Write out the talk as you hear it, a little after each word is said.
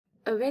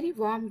A very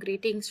warm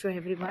greetings to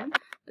everyone.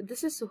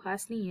 This is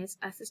Suhasini, yes,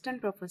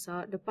 Assistant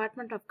Professor,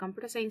 Department of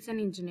Computer Science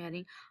and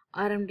Engineering,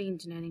 RMD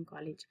Engineering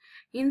College.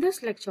 In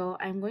this lecture,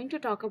 I am going to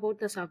talk about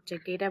the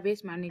subject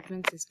Database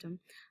Management System,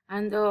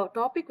 and the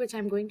topic which I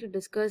am going to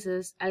discuss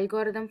is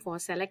algorithm for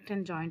select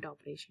and joint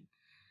operation.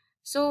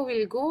 So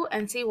we'll go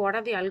and see what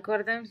are the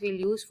algorithms we'll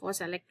use for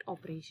select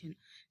operation.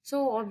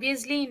 So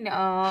obviously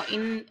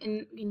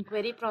in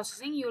query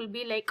processing you will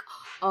be like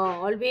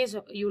always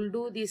you'll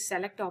do this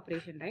select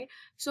operation, right?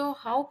 So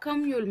how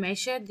come you'll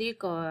measure the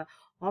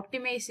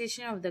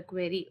optimization of the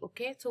query?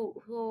 Okay,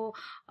 so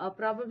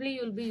probably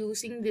you'll be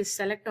using this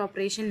select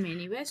operation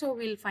anyway. So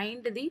we'll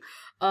find the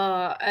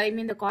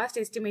the cost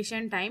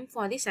estimation time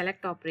for the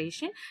select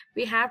operation.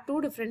 We have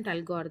two different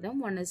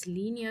algorithms. One is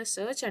linear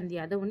search and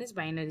the other one is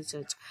binary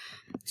search.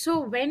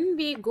 So when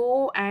we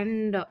go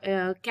and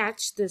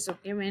catch this,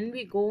 okay, when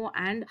we go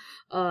and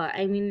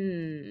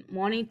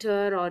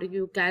monitor or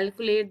you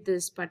calculate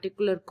this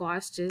particular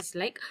cost is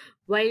like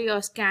while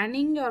you're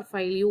scanning your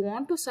file, you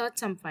want to search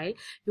some file,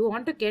 you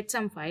want to get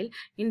some file.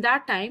 In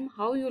that time,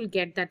 how you will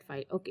get that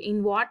file? Okay,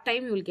 in what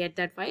time you will get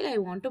that file? I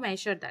want to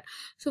measure that.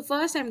 So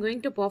first I'm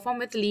going to perform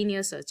with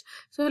linear search.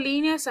 So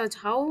linear search,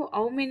 how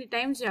many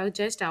times you are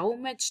just how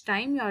much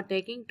time you are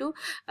taking to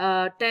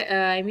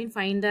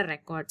find the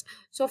records.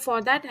 So for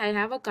that I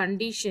have a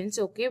conditions.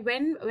 Okay,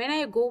 when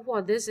I go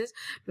for this is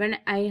when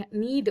I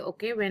need,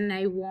 okay, when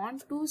I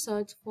want to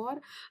search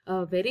for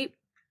a very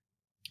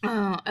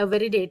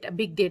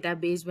big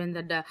database,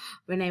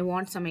 when I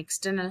want some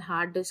external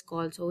hard disk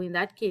also, in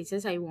that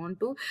cases I want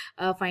to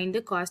find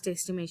the cost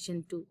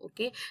estimation too.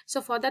 Okay,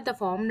 so for that the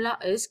formula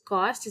is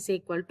cost is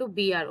equal to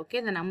BR,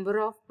 okay, the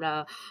number of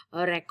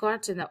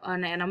records in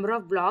the number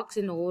of blocks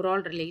in the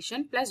overall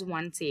relation plus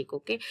 1 sec.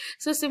 Okay,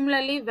 so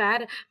similarly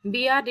where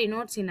BR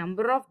denotes the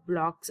number of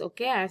blocks,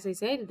 okay, as I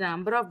said, the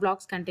number of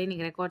blocks containing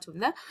records from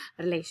the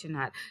relation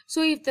R.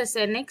 So if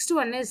the next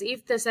one is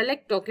if the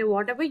select, okay,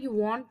 whatever you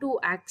want to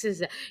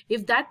access,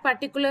 if that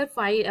particular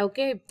file,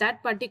 okay, if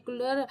that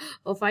particular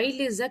file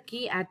is a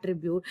key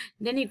attribute,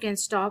 then you can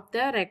stop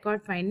the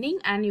record finding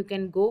and you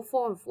can go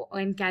for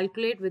and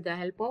calculate with the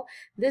help of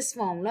this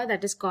formula,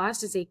 that is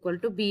cost is equal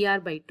to BR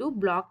by 2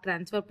 block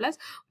transfer plus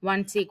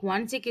 1 sec.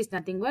 1 sec is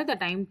nothing but the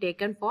time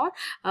taken for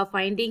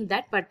finding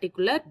that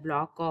particular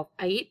block of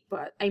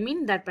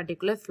that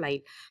particular file.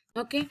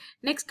 Okay,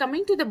 next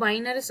coming to the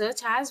binary search,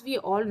 as we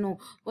all know,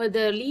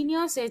 the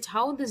linear search,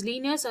 how this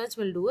linear search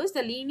will do is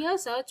the linear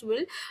search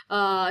will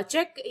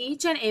check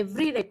each and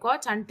every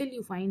records until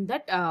you find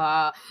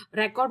that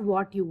record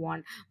what you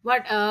want,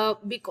 but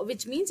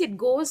which means it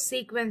goes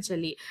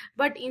sequentially.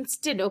 But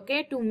instead,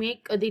 okay, to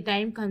make the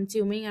time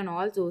consuming and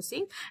all those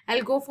things,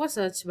 I'll go for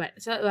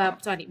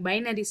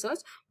binary search.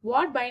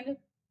 What binary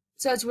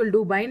search will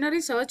do?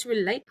 Binary search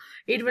will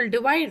it will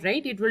divide,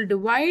 right? It will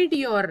divide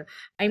your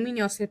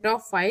your set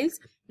of files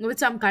with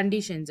some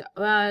conditions.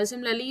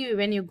 Similarly,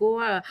 when you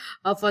go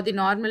for the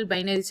normal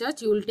binary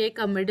search, you will take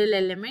a middle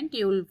element,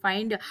 you will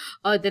find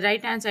the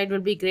right hand side will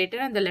be greater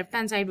and the left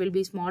hand side will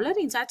be smaller.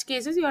 In such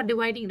cases you are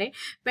dividing, right?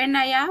 When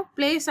I have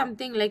placed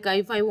something like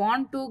if I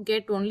want to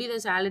get only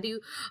the salary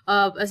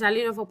a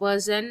salary of a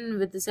person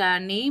with this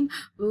name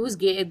who's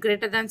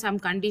greater than some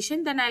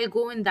condition, then I'll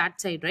go in that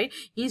side, right,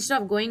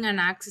 instead of going and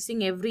accessing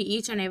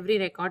each and every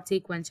record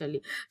sequentially.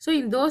 So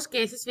in those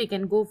cases we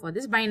can go for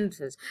this binary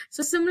search.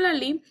 So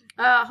similarly,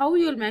 how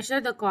you'll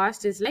measure the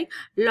cost is like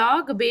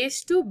log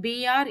base to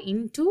BR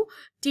into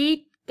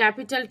T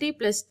capital T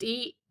plus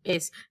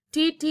TS.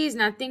 TT is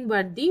nothing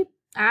but the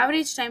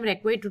average time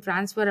required to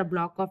transfer a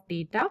block of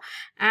data,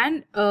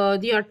 and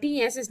your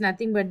TS is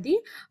nothing but the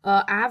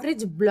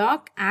average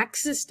block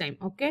access time.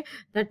 Okay,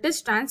 that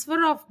is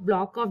transfer of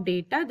block of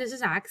data, this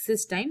is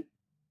access time.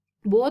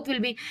 Both will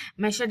be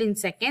measured in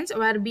seconds,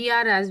 where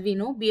BR, as we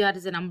know, BR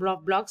is the number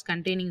of blocks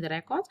containing the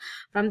records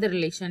from the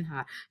relation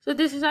R. So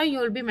this is how you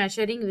will be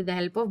measuring with the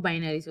help of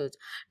binary search.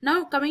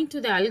 Now coming to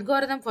the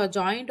algorithm for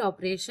joint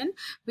operation,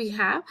 we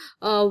have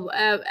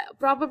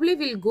probably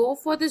we'll go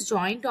for this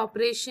joint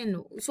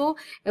operation. So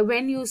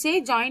when you say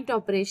joint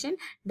operation,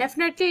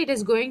 definitely it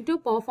is going to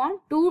perform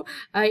two,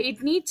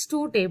 it needs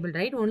two tables,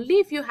 right? Only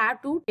if you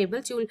have two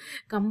tables, you will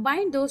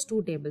combine those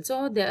two tables.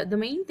 So the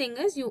main thing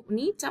is you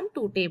need some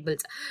two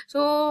tables.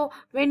 So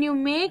when you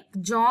make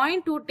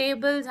join two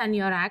tables and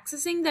you're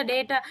accessing the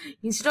data,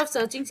 instead of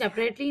searching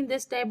separately in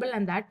this table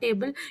and that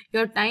table,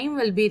 your time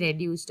will be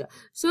reduced.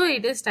 So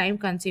it is time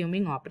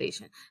consuming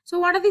operation. So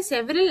what are the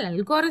several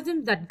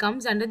algorithms that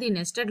comes under the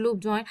nested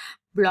loop join,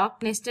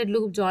 block nested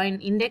loop join,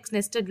 index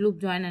nested loop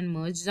join, and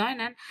merge join,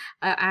 and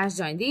as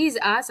join? These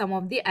are some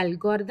of the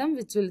algorithm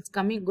which will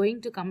going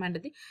to come under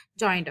the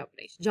join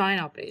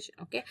operation.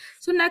 Okay,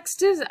 so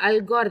next is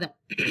algorithm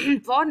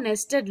for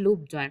nested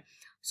loop join.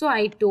 So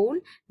I told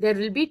there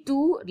will be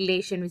two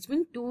relation, which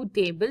means two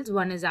tables.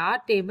 One is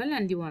R table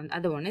and the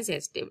other one is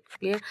S table.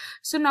 Clear?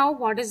 So now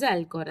what is the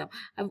algorithm?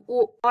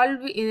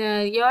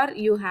 Here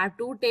you have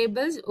two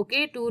tables,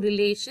 okay, two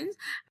relations.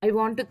 I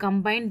want to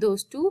combine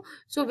those two.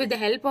 So with the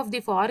help of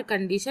the for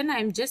condition,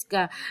 I'm just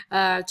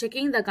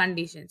checking the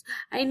conditions.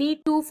 I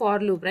need two for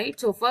loop, right?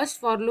 So first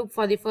for loop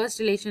for the first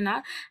relation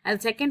R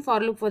and second for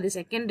loop for the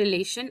second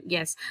relation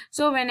yes.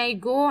 So when I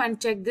go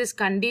and check this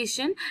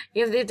condition,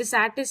 if it is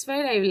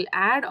satisfied, I will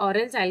add or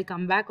else I'll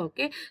come back,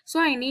 okay. So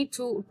I need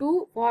two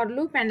for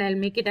loop and I'll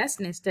make it as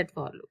nested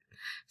for loop.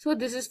 So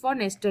this is for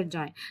nested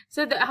join.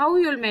 So how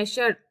you'll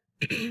measure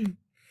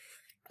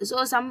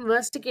so some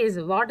worst case,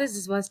 what is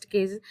this worst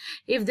case?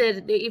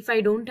 If I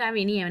don't have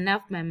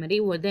enough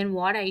memory, then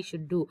what I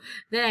should do?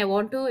 Then I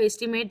want to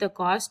estimate the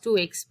cost to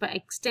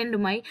extend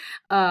my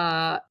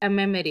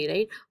memory,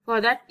 right? For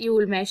that you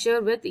will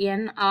measure with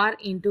NR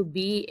into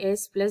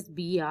BS plus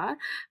BR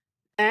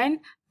and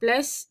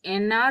plus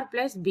NR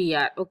plus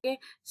BR, okay.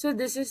 So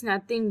this is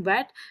nothing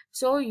but,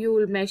 so you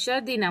will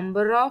measure the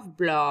number of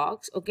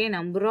blocks, okay,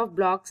 number of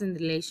blocks in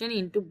relation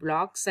into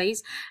block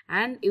size,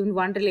 and in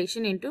one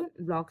relation into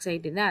block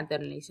size in the other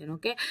relation,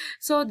 okay.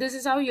 So this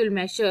is how you'll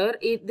measure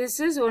it. This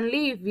is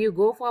only if you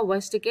go for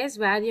worst case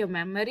where your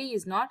memory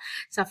is not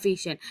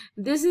sufficient.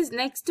 This is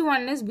next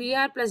one is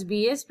BR plus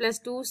BS plus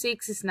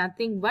 26 is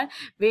nothing but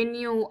when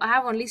you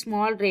have only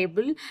small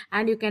table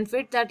and you can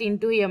fit that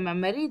into your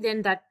memory,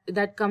 then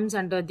that comes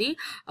under the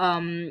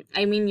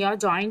I mean your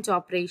joint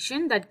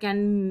operation that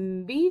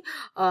can be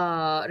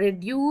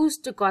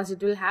reduced cost.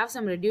 It will have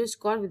some reduced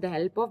cost with the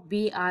help of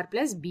BR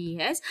plus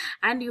BS,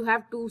 and you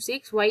have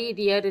 26. Why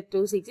here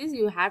 26 is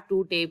you have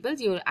two tables.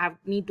 You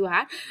need to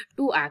have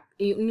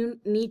you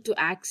need to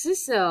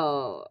access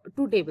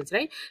two tables,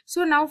 right?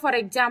 So now for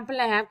example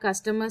I have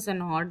customers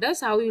and orders.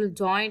 How you will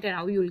join and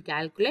how you will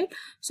calculate?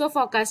 So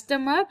for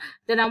customer,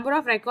 the number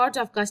of records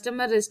of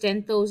customer is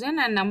 10,000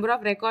 and number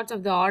of records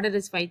of the order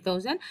is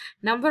 5,000.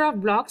 Number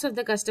of blocks of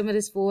the customer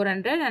is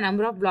 400 and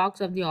number of blocks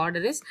of the order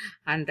is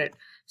 100.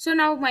 So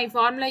now my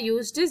formula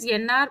used is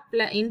NR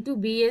into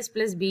BS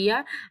plus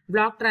BR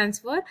block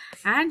transfer,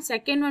 and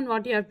second one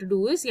what you have to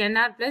do is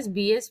NR plus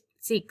BS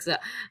 6.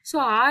 So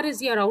R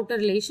is your outer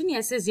relation,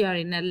 S is your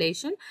inner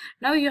relation.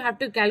 Now you have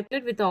to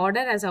calculate with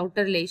order as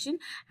outer relation.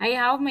 I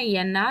have my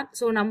NR,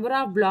 so number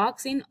of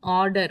blocks in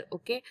order,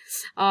 okay,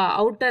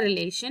 outer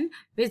relation,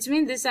 which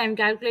means this I am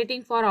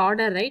calculating for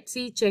order, right?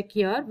 See, check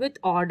here with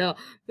order,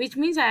 which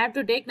means I have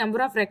to take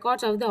number of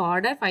records of the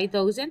order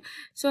 5,000.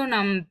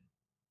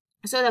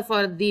 So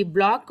for the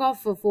block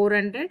of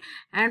 400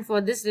 and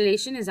for this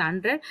relation is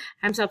 100.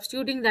 I'm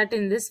substituting that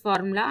in this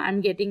formula. I'm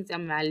getting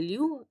some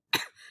value.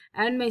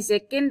 And my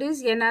second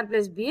is NR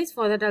plus BS.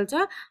 For that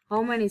also,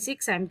 how many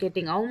 6 I am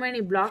getting, how many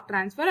block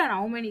transfer and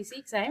how many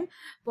 6 I am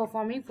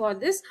performing for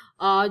this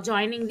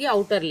joining the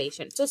outer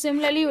relation. So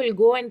similarly, you will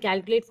go and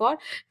calculate for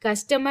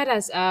customer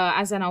as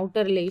an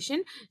outer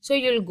relation. So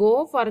you will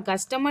go for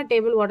customer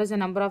table, what is the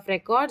number of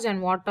records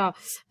and what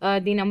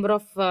the number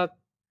of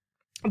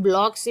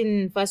blocks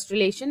in first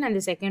relation and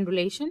the second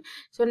relation.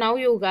 So now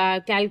you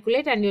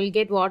calculate and you will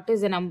get what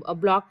is a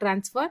block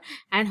transfer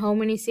and how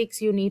many 6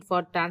 you need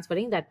for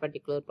transferring that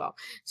particular block.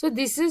 So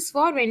this is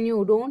for when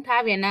you don't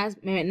have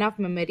enough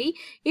memory.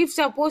 If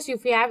suppose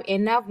if you have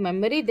enough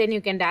memory, then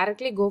you can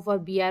directly go for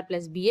BR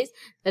plus BS,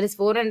 that is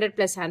 400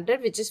 plus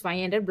 100, which is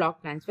 500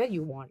 block transfer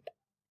you want.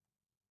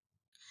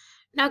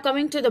 Now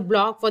coming to the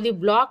block, for the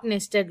block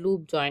nested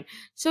loop join.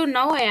 So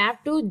now I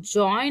have to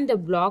join the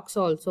blocks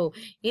also.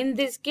 In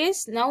this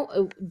case, now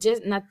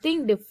just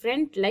nothing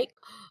different, like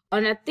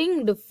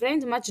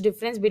much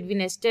difference between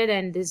nested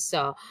and this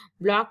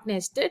block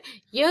nested.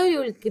 Here you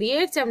will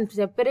create some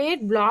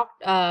separate block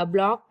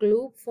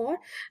loop for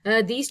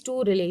these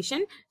two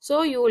relation.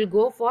 So you will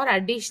go for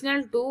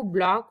additional 2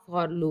 block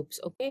for loops,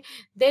 okay.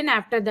 Then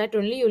after that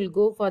only you will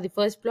go for the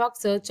first block,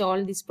 search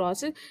all this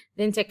process,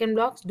 then second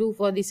blocks do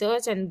for the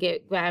search and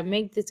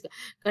make this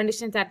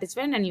condition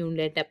satisfied and you will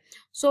let up.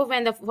 So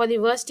when for the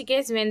worst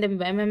case, when the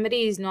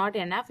memory is not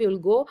enough, you will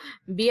go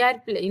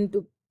BR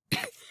into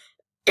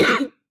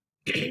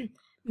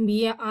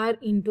BR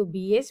into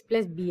BS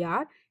plus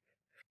BR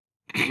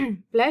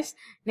plus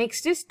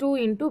next is 2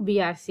 into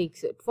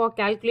BR6 for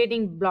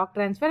calculating block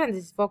transfer, and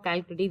this is for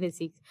calculating the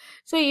 6.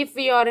 So if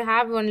you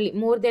have only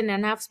more than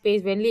enough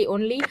space, when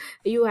only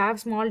you have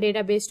small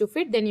database to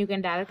fit, then you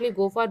can directly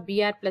go for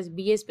BR plus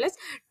BS plus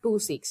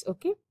 26,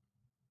 okay.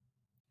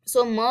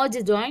 So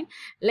merge join,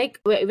 like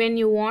when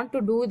you want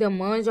to do the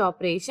merge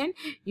operation,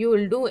 you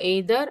will do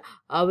either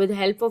with the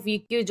help of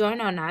EQ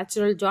join or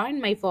natural join.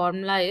 My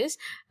formula is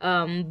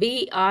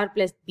BR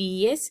plus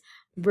BS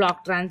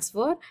block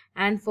transfer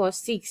and for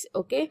 6,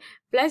 okay,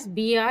 plus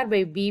BR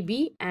by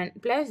BB and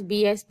plus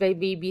BS by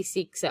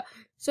BB6.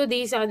 So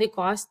these are the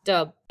cost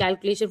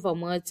calculation for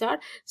merge sort.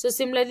 So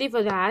similarly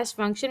for the as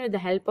function, with the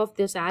help of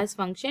this as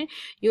function,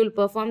 you will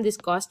perform this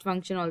cost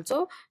function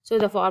also. So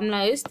the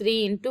formula is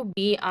 3 into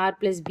BR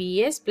plus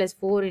BS plus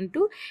 4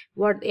 into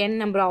what n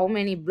number, how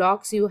many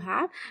blocks you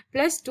have,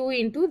 plus 2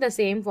 into the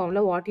same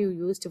formula what you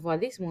used for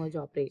this merge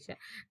operation,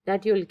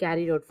 that you will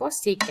carry out for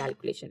seek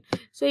calculation.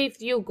 So if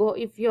you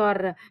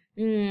are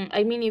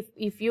I mean,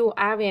 if you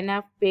have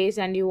enough base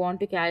and you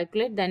want to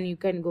calculate, then you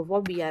can go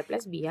for BR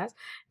plus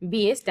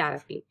BS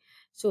directly.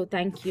 So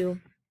thank you.